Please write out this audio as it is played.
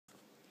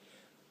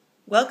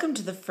Welcome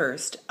to the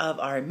first of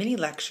our mini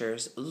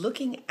lectures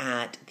looking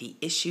at the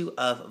issue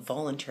of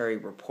voluntary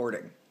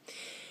reporting.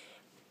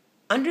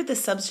 Under the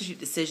Substitute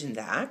Decisions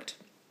Act,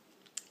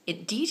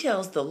 it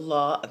details the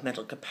law of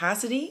mental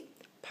capacity,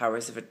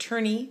 powers of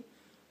attorney,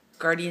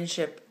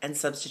 guardianship, and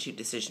substitute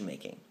decision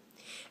making.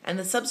 And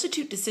the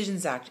Substitute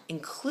Decisions Act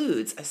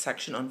includes a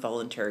section on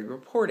voluntary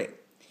reporting.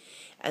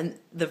 And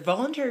the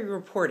voluntary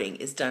reporting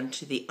is done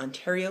to the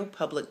Ontario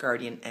Public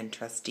Guardian and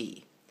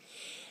Trustee.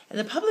 And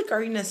the Public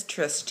Guardian and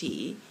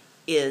Trustee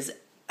is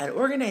an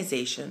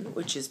organization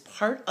which is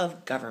part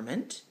of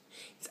government.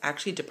 It's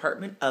actually a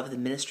department of the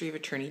Ministry of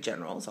Attorney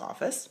General's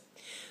office,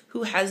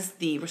 who has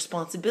the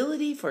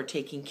responsibility for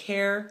taking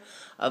care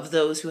of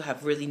those who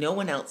have really no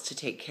one else to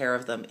take care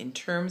of them in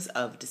terms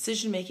of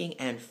decision making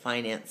and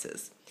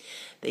finances.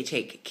 They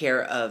take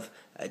care of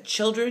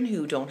children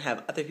who don't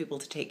have other people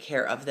to take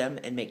care of them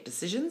and make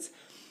decisions.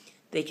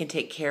 They can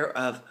take care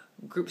of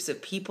groups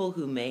of people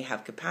who may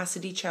have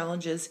capacity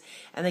challenges,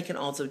 and they can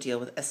also deal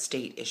with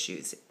estate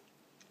issues.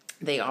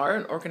 They are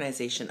an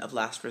organization of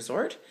last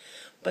resort,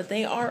 but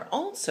they are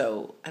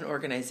also an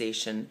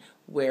organization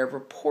where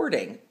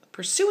reporting,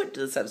 pursuant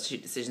to the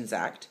Substitute Decisions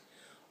Act,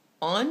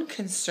 on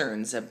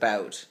concerns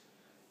about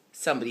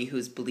somebody who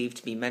is believed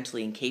to be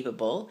mentally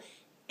incapable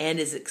and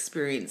is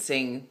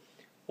experiencing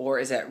or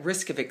is at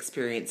risk of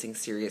experiencing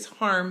serious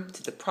harm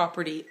to the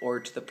property or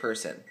to the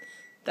person.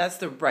 That's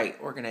the right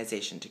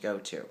organization to go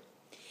to.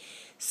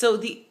 So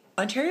the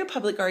Ontario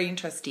Public Guardian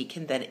Trustee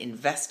can then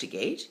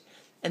investigate,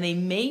 and they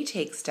may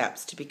take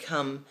steps to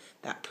become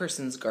that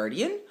person's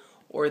guardian,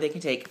 or they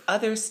can take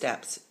other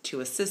steps to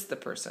assist the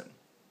person.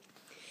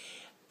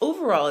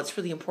 Overall, it's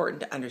really important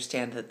to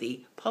understand that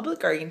the Public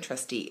Guardian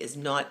Trustee is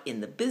not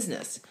in the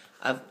business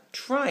of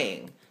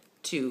trying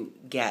to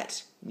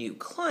get new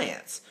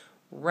clients.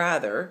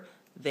 Rather,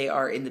 they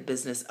are in the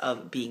business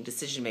of being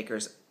decision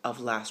makers of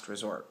last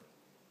resort.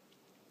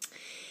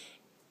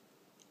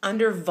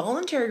 Under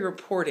voluntary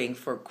reporting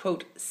for,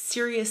 quote,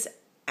 serious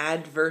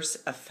adverse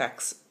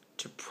effects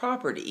to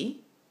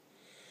property,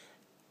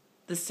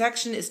 the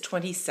section is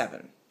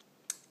 27,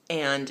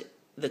 and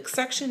the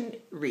section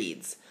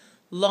reads,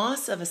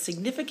 loss of a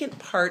significant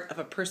part of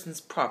a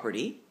person's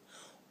property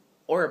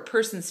or a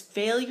person's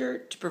failure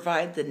to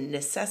provide the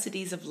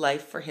necessities of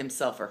life for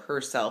himself or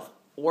herself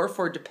or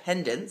for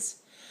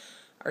dependents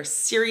are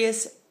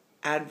serious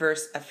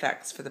adverse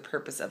effects for the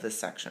purpose of this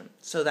section.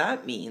 So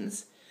that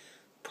means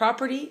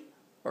property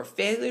or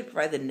failure to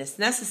provide the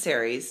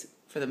necessaries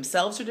for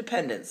themselves or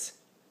dependents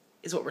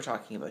is what we're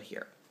talking about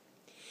here.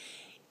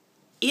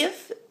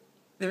 If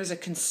there's a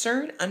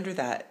concern under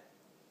that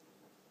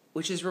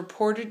which is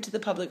reported to the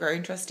Public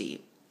Guardian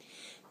Trustee,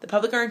 the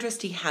Public Guardian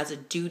Trustee has a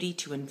duty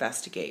to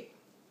investigate.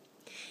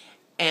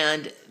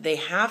 And they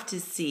have to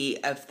see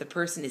if the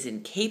person is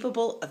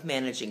incapable of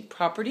managing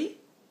property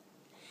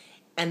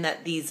and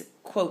that these,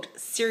 quote,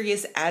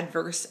 serious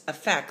adverse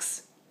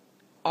effects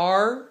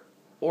are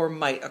or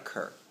might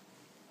occur.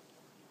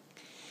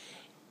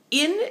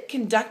 In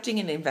conducting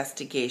an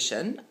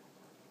investigation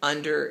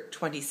under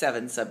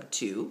 27 sub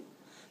 2,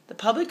 the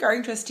Public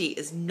Guardian Trustee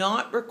is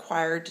not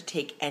required to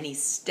take any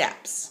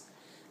steps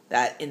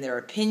that, in their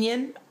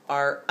opinion,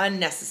 are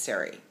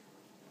unnecessary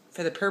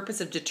for the purpose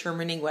of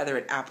determining whether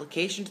an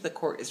application to the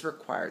court is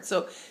required.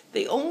 So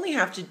they only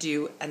have to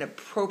do an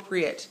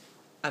appropriate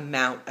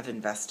amount of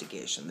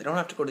investigation. They don't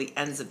have to go to the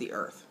ends of the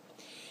earth.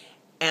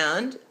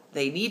 And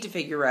they need to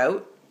figure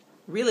out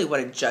really what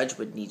a judge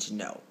would need to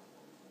know.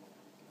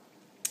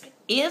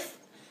 If,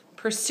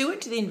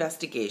 pursuant to the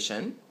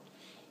investigation,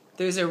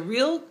 there's a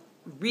real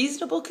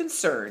reasonable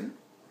concern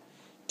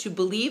to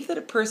believe that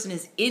a person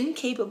is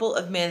incapable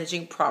of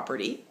managing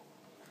property,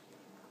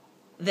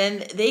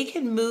 then they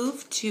can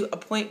move to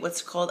appoint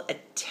what's called a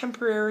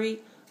temporary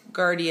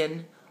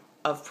guardian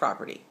of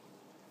property.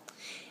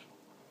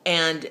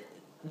 And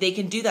they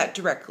can do that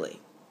directly.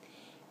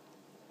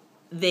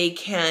 They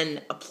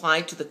can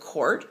apply to the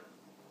court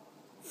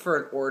for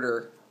an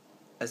order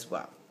as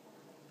well.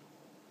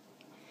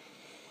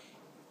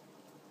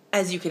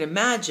 As you can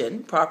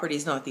imagine, property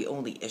is not the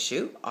only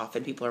issue.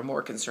 Often people are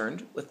more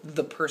concerned with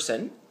the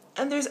person.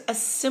 And there's a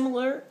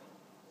similar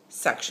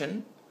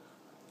section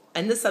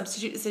in the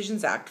Substitute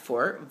Decisions Act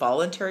for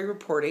voluntary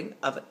reporting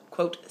of,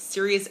 quote,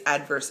 serious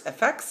adverse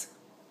effects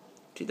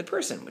to the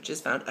person, which is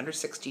found under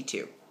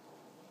 62.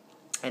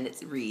 And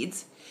it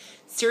reads,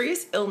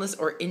 serious illness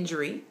or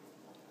injury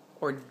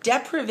or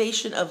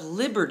deprivation of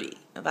liberty,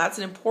 now that's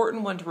an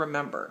important one to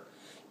remember,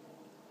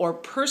 or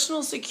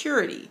personal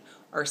security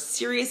are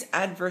serious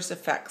adverse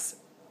effects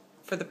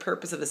for the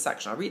purpose of the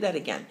section. I'll read that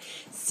again.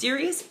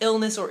 Serious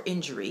illness or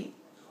injury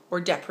or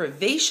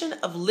deprivation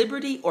of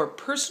liberty or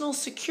personal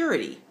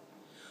security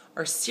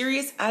are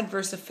serious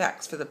adverse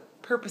effects for the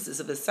purposes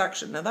of this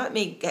section. Now that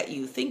may get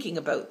you thinking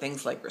about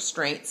things like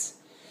restraints.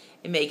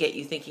 It may get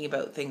you thinking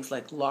about things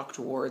like locked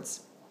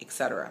wards,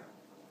 etc.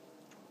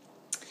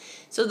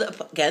 So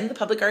again, the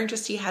Public Guardian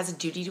Trustee has a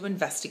duty to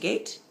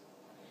investigate,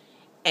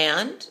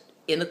 and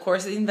in the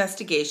course of the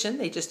investigation,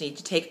 they just need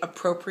to take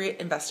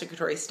appropriate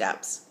investigatory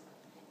steps.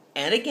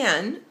 And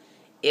again,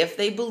 if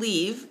they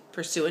believe,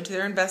 pursuant to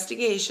their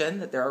investigation,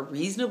 that there are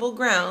reasonable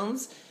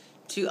grounds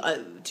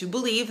to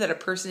believe that a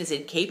person is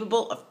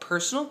incapable of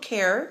personal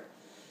care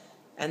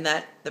and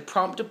that the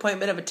prompt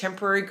appointment of a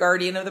temporary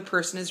guardian of the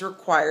person is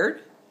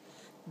required,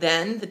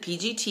 then the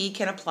PGT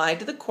can apply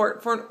to the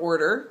court for an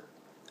order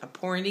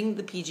appointing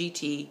the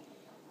PGT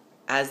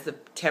as the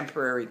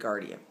temporary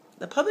guardian.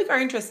 The public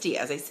guardian trustee,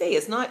 as I say,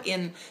 is not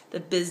in the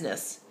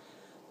business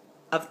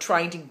of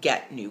trying to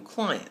get new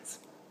clients.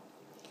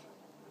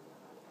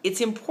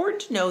 It's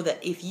important to know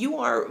that if you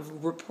are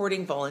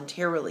reporting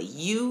voluntarily,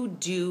 you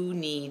do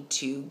need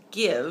to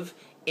give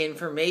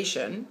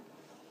information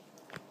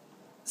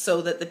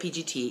so that the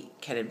PGT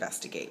can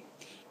investigate.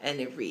 And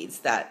it reads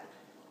that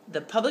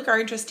the public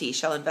guardian trustee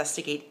shall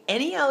investigate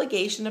any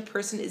allegation a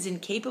person is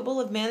incapable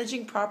of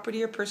managing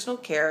property or personal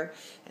care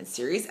and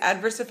serious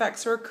adverse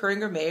effects are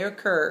occurring or may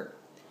occur.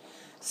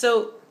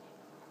 So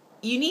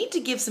you need to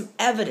give some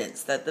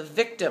evidence that the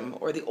victim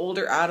or the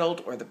older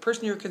adult or the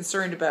person you're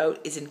concerned about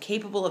is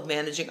incapable of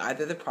managing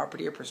either the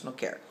property or personal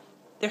care.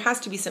 There has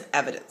to be some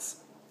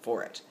evidence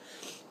for it.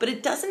 But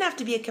it doesn't have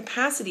to be a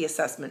capacity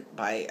assessment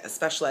by a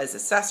specialized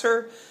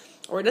assessor,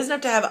 or it doesn't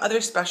have to have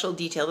other special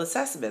detailed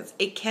assessments.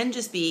 It can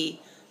just be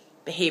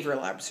behavioral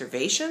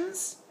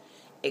observations.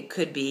 It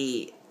could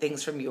be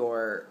things from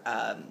your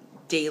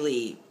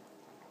daily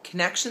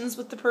connections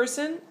with the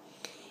person.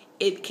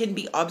 It can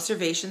be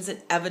observations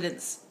and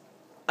evidence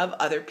of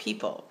other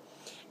people.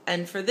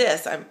 And for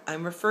this,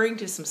 I'm referring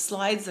to some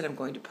slides that I'm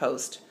going to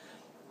post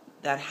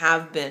that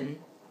have been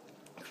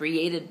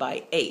created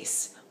by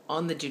ACE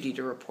on the duty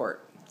to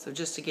report. So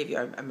just to give you,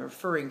 I'm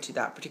referring to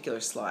that particular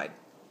slide.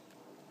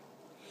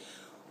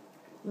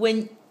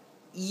 When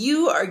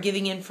you are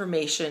giving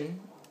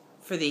information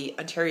for the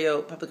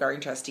Ontario Public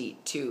Guardian Trustee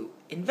to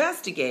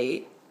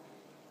investigate,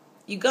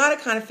 you got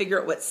to kind of figure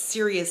out what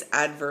serious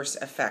adverse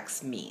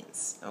effects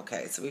means.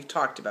 Okay, so we've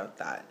talked about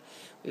that.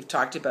 We've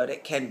talked about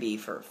it can be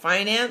for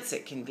finance,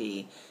 it can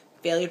be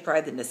failure to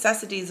provide the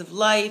necessities of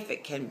life,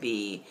 it can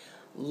be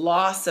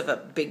loss of a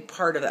big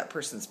part of that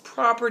person's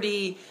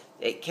property,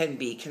 it can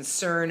be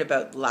concern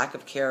about lack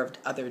of care of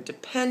other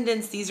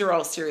dependents. These are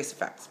all serious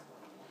effects.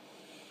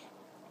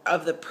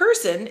 Of the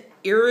person,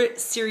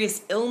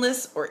 serious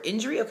illness or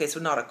injury, okay, so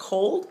not a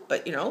cold,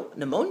 but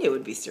pneumonia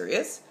would be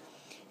serious.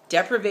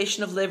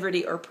 Deprivation of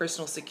liberty or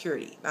personal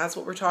security. That's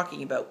what we're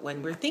talking about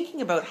when we're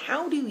thinking about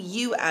how do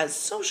you as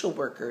social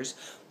workers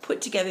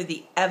put together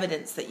the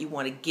evidence that you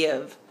want to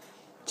give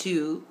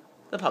to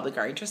the public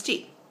guardian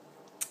trustee.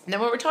 Now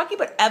when we're talking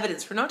about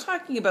evidence, we're not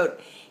talking about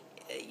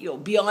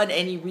beyond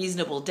any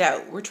reasonable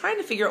doubt. We're trying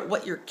to figure out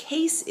what your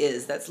case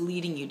is that's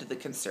leading you to the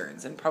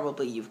concerns, and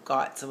probably you've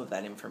got some of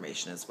that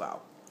information as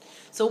well.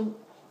 So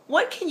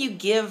what can you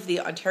give the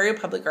Ontario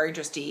Public Guardian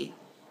Trustee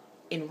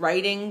in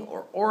writing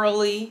or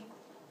orally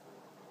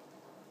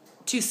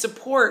to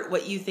support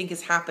what you think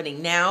is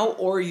happening now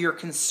or your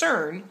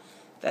concern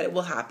that it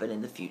will happen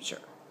in the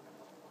future?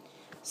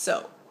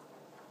 So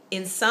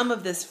in some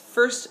of this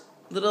first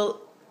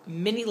little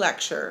mini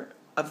lecture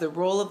of the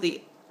role of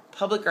the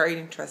Public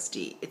Guardian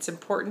Trustee, it's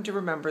important to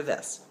remember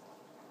this.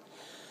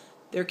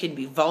 There can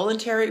be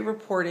voluntary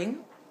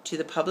reporting to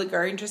the Public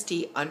Guardian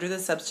Trustee under the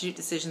Substitute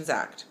Decisions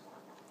Act.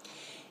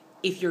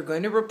 If you're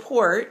going to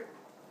report,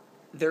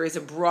 there is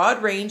a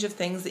broad range of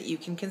things that you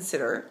can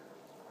consider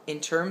in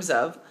terms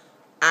of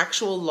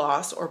actual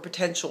loss or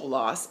potential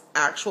loss,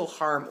 actual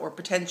harm or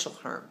potential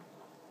harm.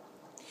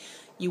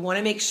 You want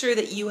to make sure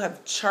that you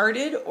have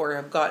charted or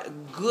have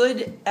got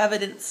good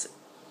evidence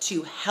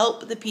to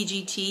help the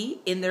PGT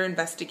in their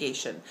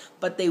investigation,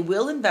 but they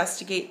will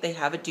investigate, they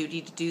have a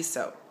duty to do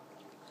so.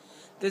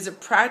 There's a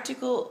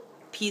practical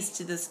piece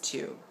to this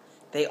too.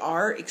 They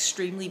are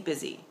extremely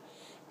busy,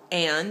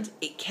 and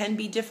it can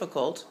be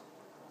difficult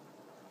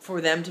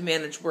for them to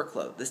manage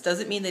workload. This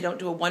doesn't mean they don't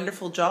do a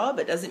wonderful job,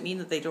 it doesn't mean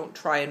that they don't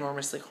try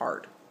enormously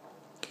hard.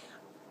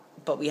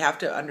 But we have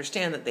to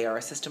understand that they are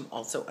a system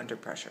also under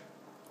pressure.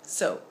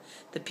 So,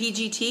 the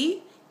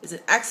PGT is an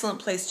excellent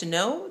place to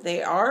know.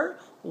 They are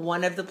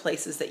one of the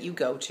places that you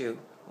go to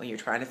when you're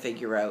trying to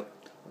figure out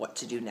what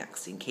to do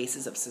next in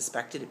cases of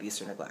suspected abuse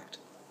or neglect.